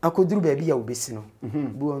akoduru ba bi ya obesi no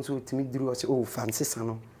bu won so timi duru o se o fancy sa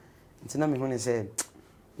no ntina me hu ne se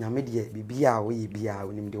nyame de bibia wo ye bia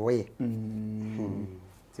onim de wo ye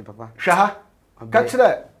ti papa hwa ka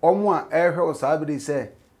kire omo a ehwe o saabiri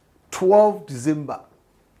se 12 December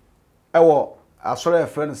ewo asore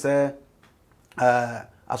friend se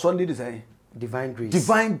asore ndi say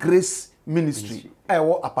Divine Grace Ministry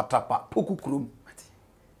ewo apatapa pokukrum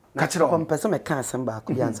ka kire o mpese me ka asamba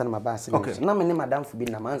ko bi ansa na maba ase na me ne madam fu bi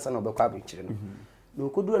na mansa na obekwa abekire no no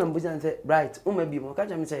koduro na mbuja se bright umma bi mo ka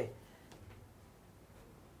jam se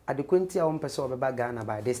adekwenti a wompese obeba Ghana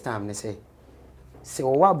by this time ne say se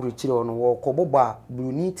wo wa abrochire ono wo kobobo a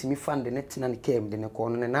bruni timi fund ne tina ne kem de ne ko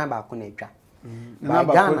no ne na ba ko na atwa by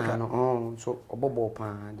Ghana no so obobo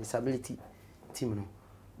pa disability team no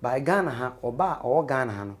by Ghana ha oba o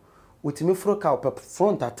Ghana ha no utimi fro ka op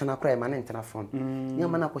front atena kra ma ne ntena front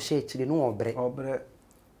nyama na ko she achire no obre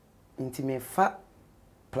intime fa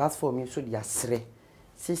platform so dia sre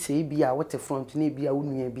se bi a wote front ne bi a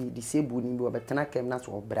wonua bi disable ni bi obetena kem na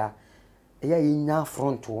so obra eya yenya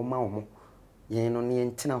front wo ma wo yen no ne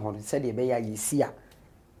ntena ho se de be ya yesi a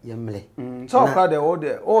yemle so crowd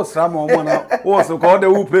all sram on so called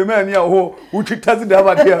the premier near who chitazi da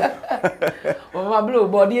ba dia o ma blo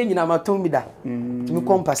body nyina matom bi da timi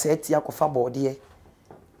compass eti akofa body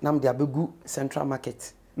nam de abegu central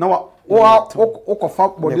market na wa kofa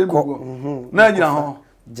body go na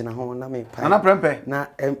gina ho na me pa na Prempeh na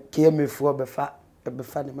KMF befa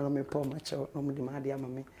de me pa ma che no me de ma de ama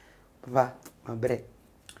me ba ma bre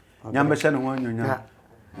nyambe hye ne ho anyonya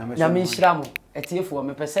nyame nhira mo etiefo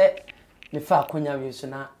me pese me fa akonya we so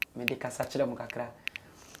na me de kasa kire mo kakra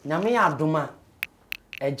nyame ya adoma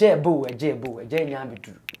eje ebo nya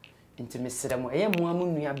beduru nti me sere mo eye mo amu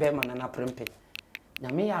nua be ma na Prempeh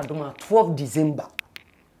nyame ya adoma 12 December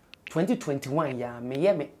 2021 ya me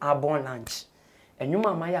ye me abon lunch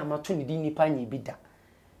enwuma ma ya amato ne di nipa nya bida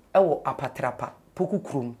ewo apatrapa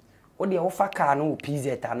pokukrum wo de wo fa ka no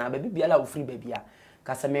PZ ta na ba bibia la wo free babia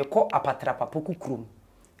kasa me ko apatrapa pokukrum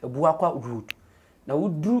ebu akwa road na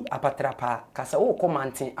wudru apatrapa kasa wo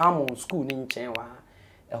komantin amon school ni nchen wa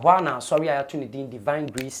ehwa na asori ayato ne din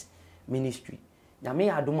Divine Grace Ministry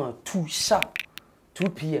nyame adoma 2 sharp 2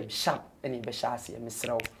 pm sharp ene be sha ase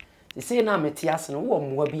mesrew se na metiase no wo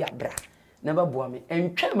moa bi abra na baboa me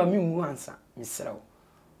entwa ma me nwu ansa mesrew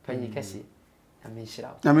panyi kase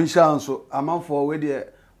nyame nhyira nso amanfo we de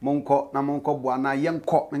monko boa na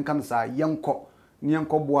yenko menkan sa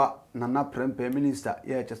yenko boa na Prempeh minister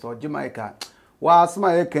ye che so Jamaica wa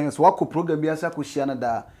asma ye ken so wako program bi asa ko hia na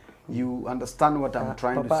da you understand what I'm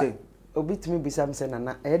trying to say obitimi bisam se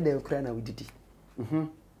nana e de kura na udidi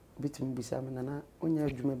obitimi bisam nana onya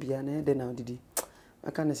adwuma bia na e de na udidi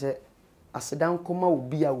aka ne se asedan koma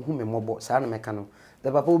obi a hu me mobo sa na meka no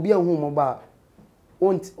da papa obi a hu mobo a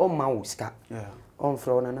on ma wo ska on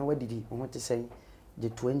fro nana wadidi on te say the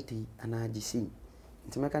 20 ana gc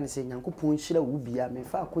nti meka ne se nyankopon hyira wo bia me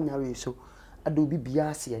fa akonya we so ado bi bia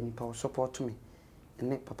ase ani pa support me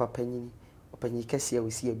ne papa panyini opanyi kase a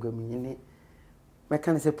osi agwam ne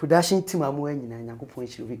meka ne se production team amu anyina nyankopon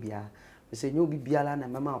hyira wo bia me se nyo bi bia la na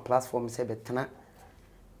mama platform se betena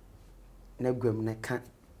na gwam na ka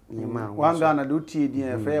nyema one Ghana do tie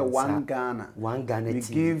dia fe one Ghana we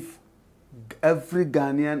give every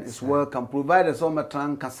Ghanaian is welcome provided so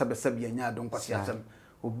matran ka sebesebe anya don kwasi asem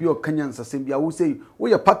obi o kanyan sasem bia wo say wo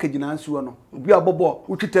ye package na ansuo no obi abobo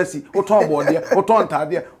wo twitasi wo ton boode wo ton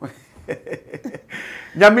tade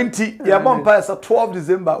nyaminti ya bompa sa 12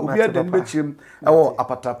 December obi adan bechirim ewo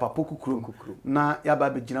apatapa pokukuru na ya ba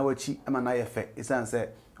begina wachi ama na ye fe isan se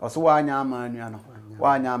oso wa anya ama anua no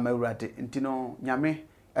wa anya ama urade ntino nyame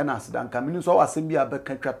ena asidanka mini so wasem bia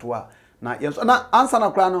beka twato a na yeso na ansa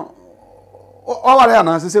na kra no o ware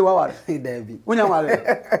ana se wa ware dabi unya ware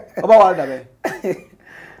oba ware dabe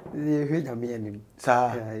ye hwe nyame anim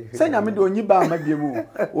sa se nyame de onyi ba ma biemu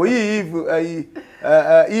oyi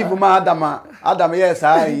Eve ma Adam yes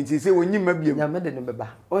I say onyi ma biemu nyame de no beba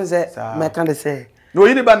o se me kan de say no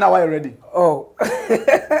oyi ni ba na why ready oh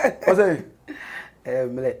o say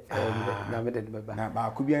mele nyame de no beba na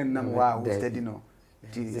ba ku bia nam wa o steady no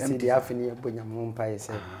ti se dia afini e bonya mo mpa ye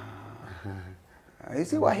se I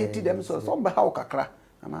see what hit them so some how kakra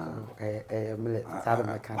ana mele sabe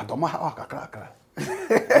me kan atoma how kakra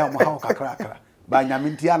ya mo how kakra ba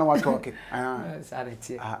nyaminti ana wa talk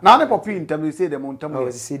sanity na ne popi interview say them on tamu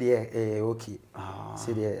oh see there okay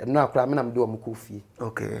see there no akra me na me do am ko fie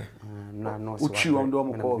okay na no so uchi am do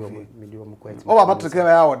am ko fie me do am ko o ba patrick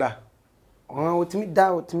ya woda otimi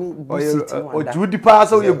da otimi visit o judi pa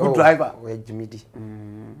so you good driver o jimidi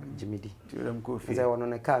tiram ko fie ze wono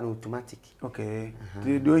na car automatic okay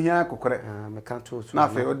ti do hia kokore me kan to so na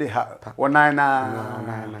fe o de ha wonan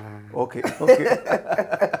na okay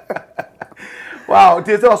wow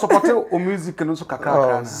ti say support o music no so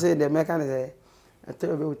kakra na say the mechanic say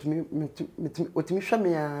atebe otimi hwa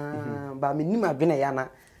me a ba me nim abene ya na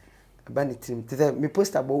ba ne tim ti say me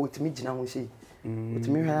poster bo otimi gina ho sei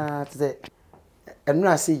otimi hwa ti say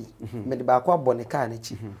enura sei me de ba kwa bone car na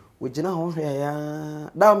chi o gina ho hwa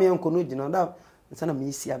ya da me enko no gina da sana me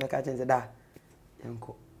isi abeka chen say da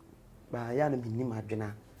enko ba ya na me nim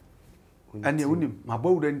adwena ani unim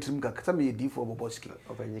mabawura ntim ka kasa me yedi for boboski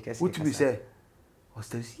utimi say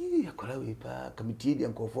ostasi akola we pa committee di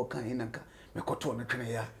ankofo kan inanka me koto na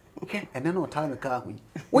twene ya ene no time ka hu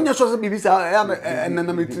wonya so bibisa ya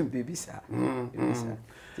na me trim bibisa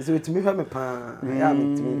so utimi hwa me pa ya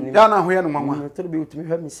me timi ya na ho ya no nwanwa to be utimi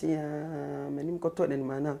hwa me si ya manim koto na ni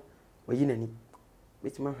mana oyi nani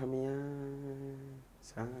betimi hwa me ya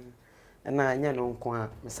sa na anya no nko a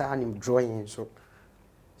me sa anim drawing so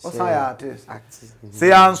o sa ya artist se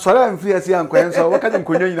ya nsore amfiri ase ankwan so waka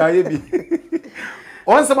nkonyo nyina ye bi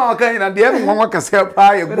On some our kind and the end one can say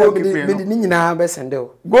pie goalkeeping.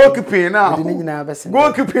 Goalkeeping now.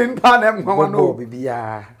 Goalkeeping pan em no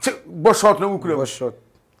bibia. Boshot no boshot.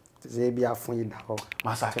 Zebia fun da.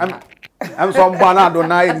 Masa. I'm some banana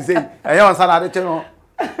night say. I want salad channel.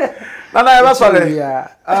 Nana ever sorry.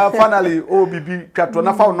 Finally bibi twato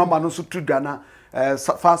na fa number no so tu dwana.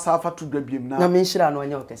 Fa tu dwa biem na. Na me nhira no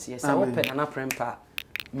anya okese. Se open Nana Prempeh.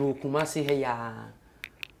 No Kumasi he ya.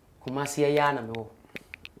 Kumasi he ya na me wo.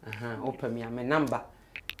 Open me my number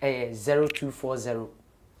 0240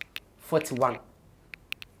 41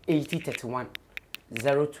 8031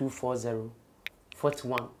 0240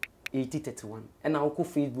 41 8031 and now go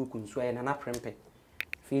Facebook nso e Nana Prempeh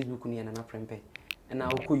Facebook ni Nana Prempeh and now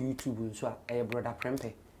go YouTube nso e brother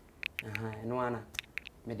Prempeh no ana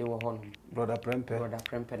me de wo ho no brother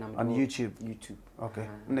Prempeh number on YouTube okay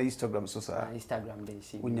and Instagram so Instagram they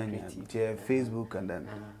see Facebook and then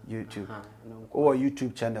YouTube or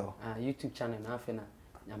YouTube channel YouTube channel na afena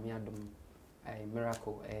nyame adom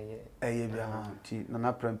miracle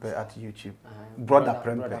Nana Prempeh at YouTube brother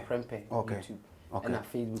Prempeh okay YouTube and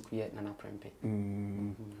Facebook here Nana Prempeh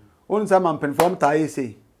on some man perform tie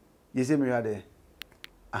say you see me there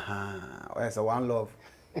it's a one love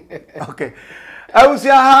okay I was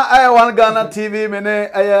here I one Ghana TV mene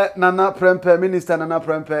Nana Prempeh minister Nana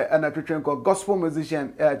Prempeh and a Christian gospel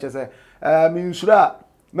musician just me nsura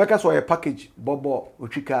make us a package bobo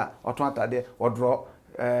otwika otonata de odro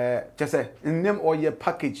just nnem oye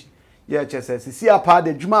package yeah just sisi apa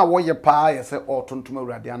de djuma wo ye pa ye se otontom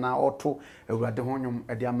awurade ana oto awurade honyum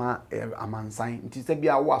e de ama amansan nti se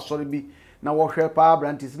bia wo asori bi na wo hwe pa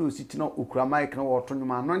branti se ositi no okura mic na wo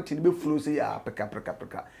otonyum anointing be flow se ya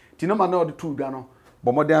peka ti no ma na ode tu dwa no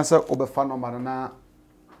bomoden se obefa no ma na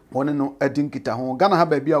woni no adinkita ho Ghana ha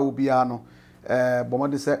ba bia wo bia no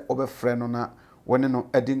bomoden se obefre no na woni no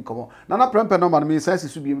edin komo Nana Prempeh no man me sense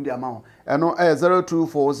su biem di ama ho eno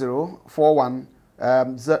 0240 41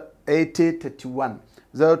 8031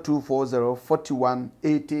 0240 41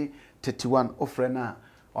 8031 ofre na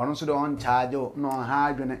ono so de on charge no ha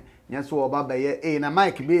adwene nyeso oba ba ye na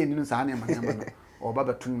mic be ni sa na ma no oba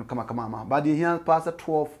betun kama ma but here past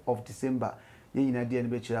 12th of December ye nyina de ne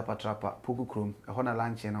be chira patrapa pokukrom e na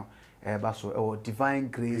lunch no baso Divine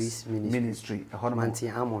Grace Ministry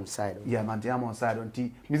Mantiamon side Mantiamon side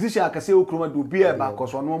onti musician akase okroma do bia ba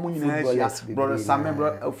koso no mu nyina hia brother Sam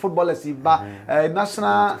footballers ba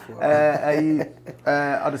national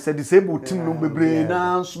say disabled team no bebre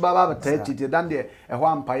na so ba tete dan de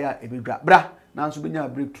ampaya ebedwa bra na so benya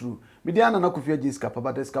breakthrough Midiana na kofia Jessica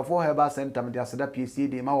papa deska for Herbal Center me de aseda PCA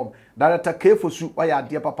de mawom director Kefosu oya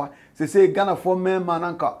ade papa se Ghana for men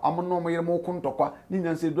mananka amono mo yere mo kuntokwa ni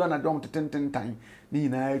nyanse du na dom tetentan ni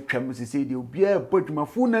na twam se de obi a bodwuma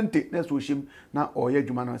fu nante na so him na oya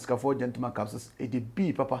adwuma no ska for gentleman capsules e de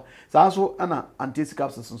B papa sa so ana anti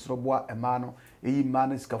capsules nso boa ema no eyi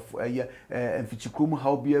man ska emfichikrum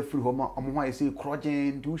how be free homa omo ha se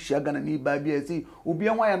krogen du hia Ghana ni ba bia se obi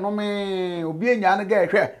en wa ye no me obi enya na ga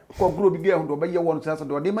hwe gro bi bia ho do be ye won sasa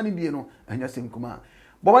do de mani bie no anya semkuma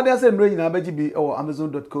bo ma se nro nyina baji bi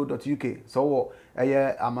amazon.co.uk so wo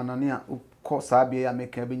amanane a ko sabia ya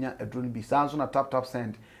meka benya edro bi sanso na tap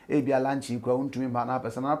send e bia lunch kwa untumi ma na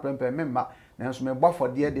pesa na Prempeh memma na nso me gbafo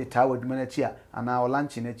de ta waduma na chi a ana o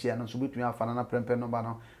lunch na chi a no so betumi afa na Prempeh no ba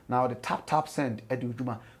no na o de tap send e de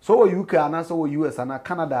uduma so wo UK ana so wo US ana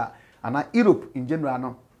Canada ana Europe in general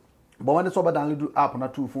no bo wani so ba download app na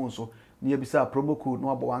two phone so ni ebisa promo code no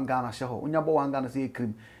abo wanga na sheho unya bo wanga na say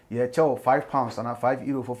cream ye chew £5 and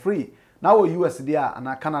 €5 for free now US there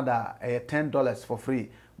and Canada $10 for free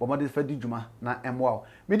but mo de fa di djuma na emwa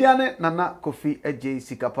media ne Nana Kofi AJ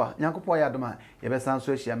Sikapa nyankopɔ ya doma ye be san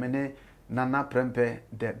so ahia me ne Nana Prempeh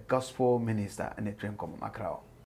the gospel minister and a train come makrao